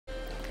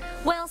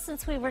Well,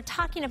 since we were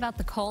talking about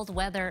the cold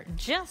weather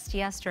just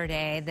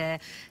yesterday, the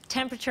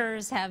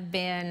temperatures have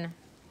been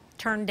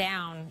turned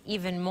down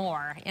even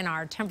more in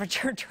our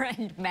temperature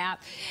trend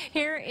map.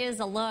 Here is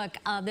a look.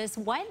 This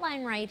white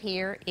line right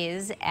here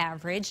is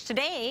average.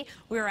 Today,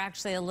 we were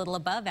actually a little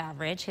above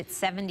average. It's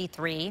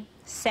 73.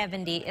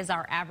 70 is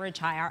our average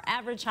high. Our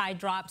average high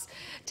drops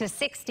to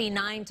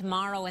 69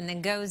 tomorrow and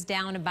then goes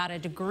down about a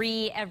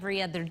degree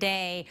every other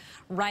day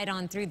right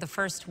on through the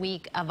first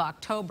week of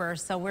October.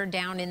 So we're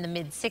down in the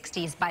mid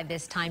 60s by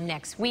this time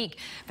next week.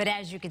 But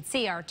as you can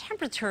see, our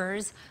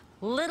temperatures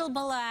little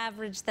below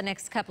average the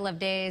next couple of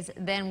days,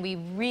 then we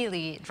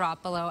really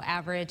drop below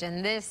average,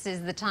 and this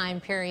is the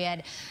time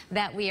period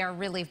that we are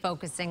really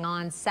focusing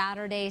on.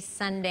 Saturday,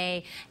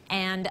 Sunday,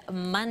 and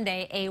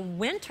Monday, a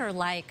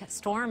winter-like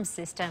storm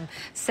system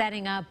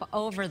setting up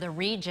over the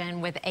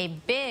region with a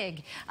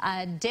big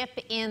dip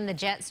in the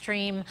jet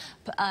stream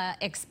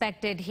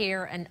expected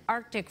here, an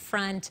Arctic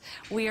front.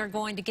 We are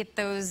going to get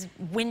those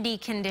windy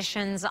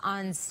conditions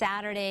on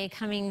Saturday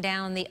coming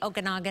down the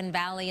Okanagan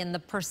Valley and the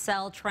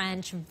Purcell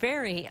Trench, very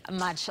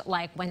much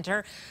like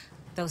winter.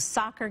 Those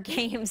soccer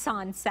games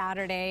on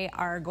Saturday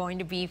are going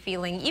to be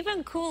feeling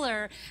even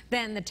cooler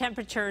than the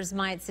temperatures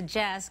might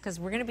suggest, because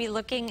we're going to be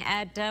looking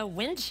at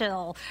wind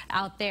chill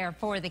out there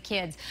for the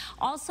kids.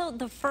 Also,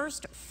 the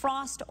first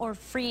frost or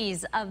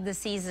freeze of the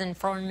season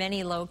for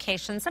many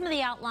locations. Some of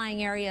the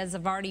outlying areas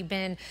have already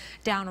been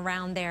down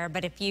around there,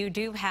 but if you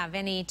do have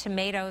any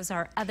tomatoes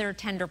or other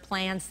tender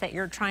plants that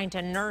you're trying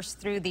to nurse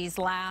through these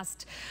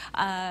last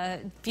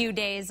few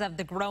days of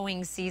the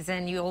growing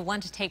season, you'll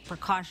want to take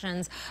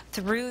precautions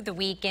through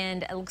the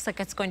weekend. It looks like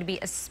it's going to be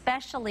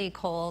especially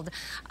cold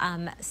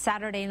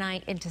Saturday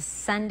night into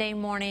Sunday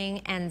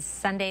morning and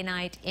Sunday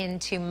night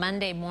into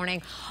Monday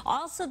morning.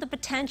 Also, the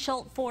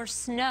potential for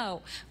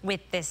snow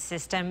with this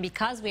system,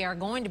 because we are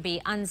going to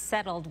be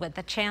unsettled with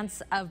a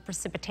chance of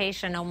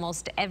precipitation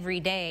almost every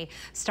day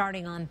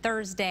starting on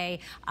Thursday.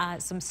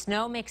 Some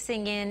snow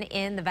mixing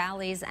in the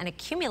valleys and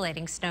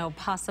accumulating snow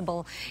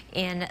possible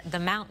in the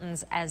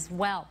mountains as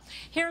well.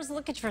 Here's a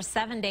look at your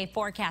 7-day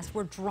forecast.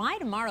 We're dry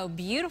tomorrow,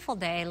 beautiful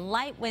day,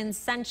 light winds,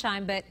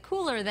 sunshine, but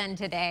cooler than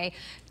today.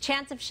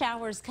 Chance of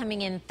showers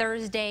coming in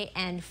Thursday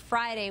and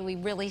Friday. We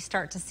really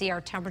start to see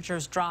our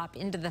temperatures drop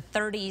into the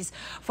 30s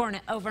for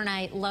an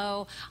overnight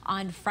low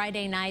on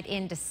Friday night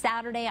into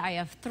Saturday. I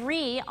have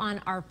 3 on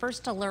our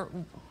first alert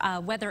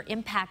weather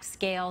impact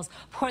scales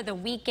for the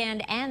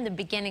weekend and the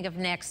beginning of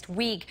next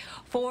week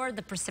for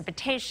the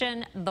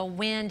precipitation, the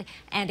wind,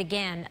 and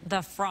again,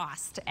 the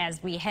frost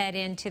as we head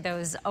into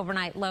those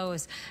overnight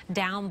lows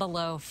down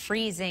below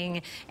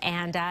freezing.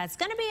 And it's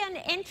going to be an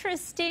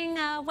interesting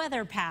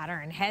weather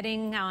pattern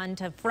heading on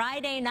to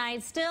Friday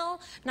night.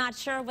 Still not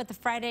sure what the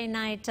Friday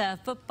night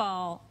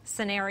football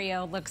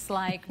scenario looks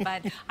like,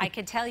 but I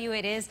can tell you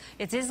it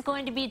is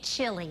going to be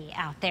chilly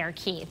out there,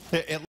 Keith.